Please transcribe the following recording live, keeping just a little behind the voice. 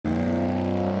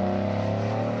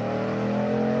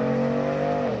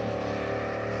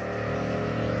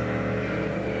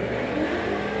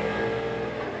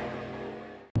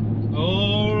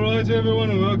Alright everyone,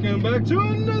 and welcome back to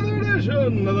another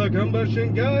edition of the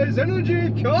Combustion Guys Energy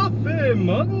Coffee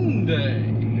Monday.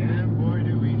 And boy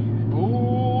do we need it.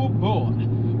 Oh boy,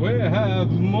 we have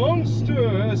Monster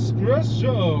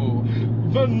Espresso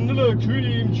Vanilla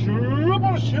Cream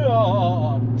Triple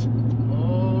Shot.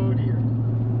 Oh dear.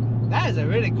 That is a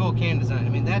really cool can design. I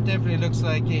mean, that definitely looks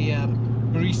like a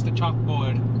barista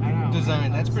chalkboard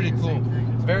design. That's pretty cool.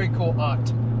 Very cool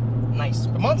art. Nice.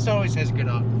 But Monster always has good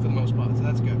art for the most part, so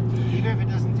that's good. Even if it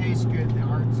doesn't taste good, the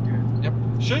art's good. Yep.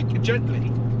 Shake it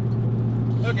gently.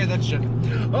 Okay, that's gentle.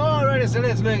 Alrighty, so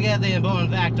let's look at the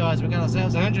important factors. We got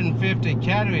ourselves 150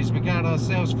 calories. We got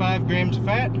ourselves 5 grams of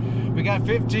fat. We got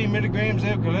 15 milligrams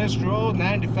of cholesterol,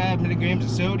 95 milligrams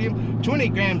of sodium, 20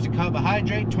 grams of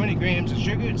carbohydrate, 20 grams of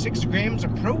sugar, and 6 grams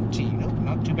of protein. Oh,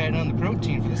 not too bad on the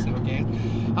protein for this little can.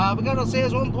 We got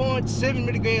ourselves 1.7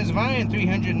 milligrams of iron,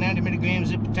 390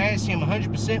 milligrams of potassium,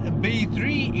 100% of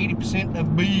B3, 80% of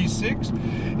B6.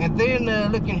 And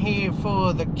then looking here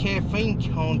for the caffeine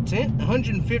content,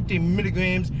 150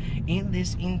 milligrams in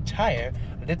this entire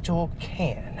little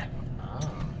can.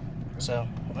 So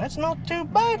that's not too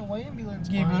bad.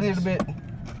 Give a little bit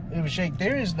of a shake.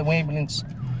 There is the ambulance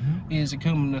is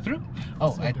coming through.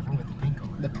 Oh, different with the pink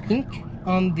on it. the pink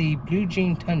on the blue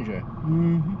jean Tundra.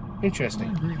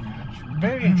 Interesting.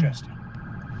 Very interesting.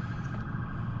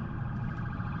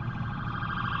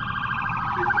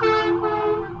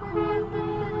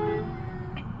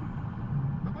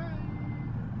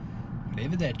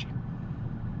 Leave it at you.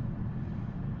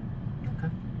 Okay.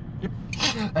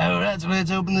 Alright, so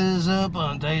let's open this up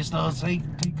and taste our take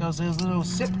ourselves a little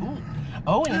sip. Ooh.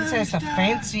 Oh, and this has a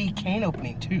fancy can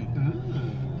opening too.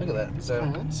 Look at that. So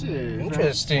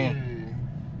interesting.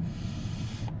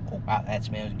 Oh wow, that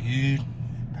smells good.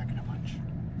 Packing a punch.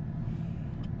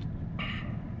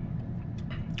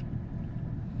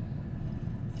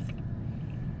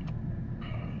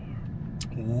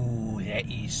 Ooh, that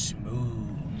is smooth.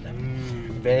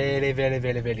 Very, very,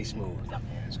 very, very smooth.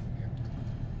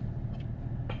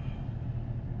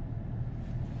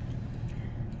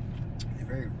 They're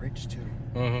very rich too.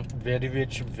 Very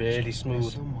rich, very smooth.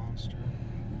 Espresso Monster.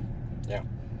 Yeah.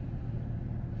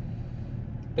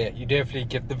 But yeah, you definitely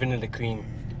get the vanilla cream.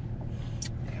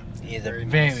 Yeah, It's a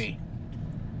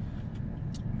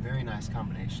very nice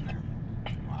combination there.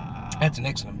 Wow. That's an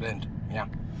excellent blend. Yeah.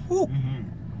 Ooh.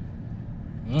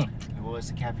 And what was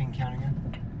the caffeine count again?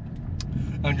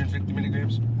 150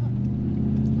 milligrams.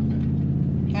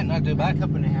 Yeah, not too bad. A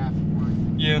cup and a half worth.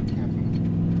 Yeah.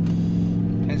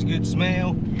 Caffeine. Has good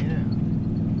smell, Yeah.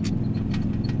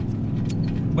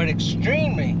 but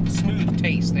extremely smooth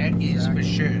taste. That is for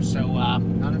sure. So,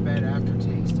 Not a bad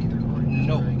aftertaste either.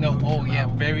 no. Oh yeah,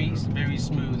 very, very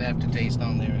smooth aftertaste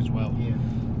on there as well. Yeah.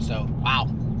 So, wow.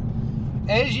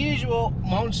 As usual,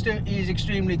 Monster is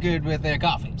extremely good with their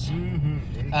coffees.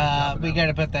 We got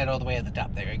to put that all the way at the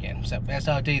top there again. So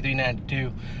SRT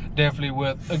 392, definitely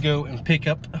worth a go and pick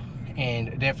up,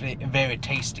 and definitely very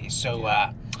tasty. So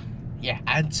yeah,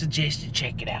 I'd suggest you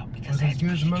check it out because that's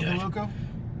pretty good. Mocha Loco?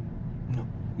 No.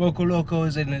 Mocha Loco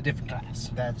is in a different class.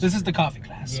 This is the coffee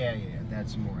class. Yeah,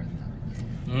 that's more in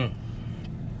that.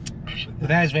 But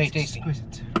that is very tasty.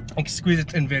 Exquisite.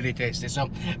 Exquisite and very tasty. So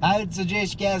I'd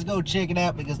suggest you guys go check it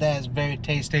out because that is very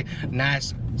tasty,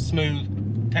 nice, smooth,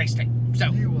 tasty.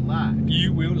 So You will like.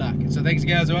 you will like it. So thanks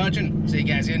guys for watching. See you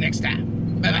guys here next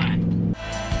time. Bye bye.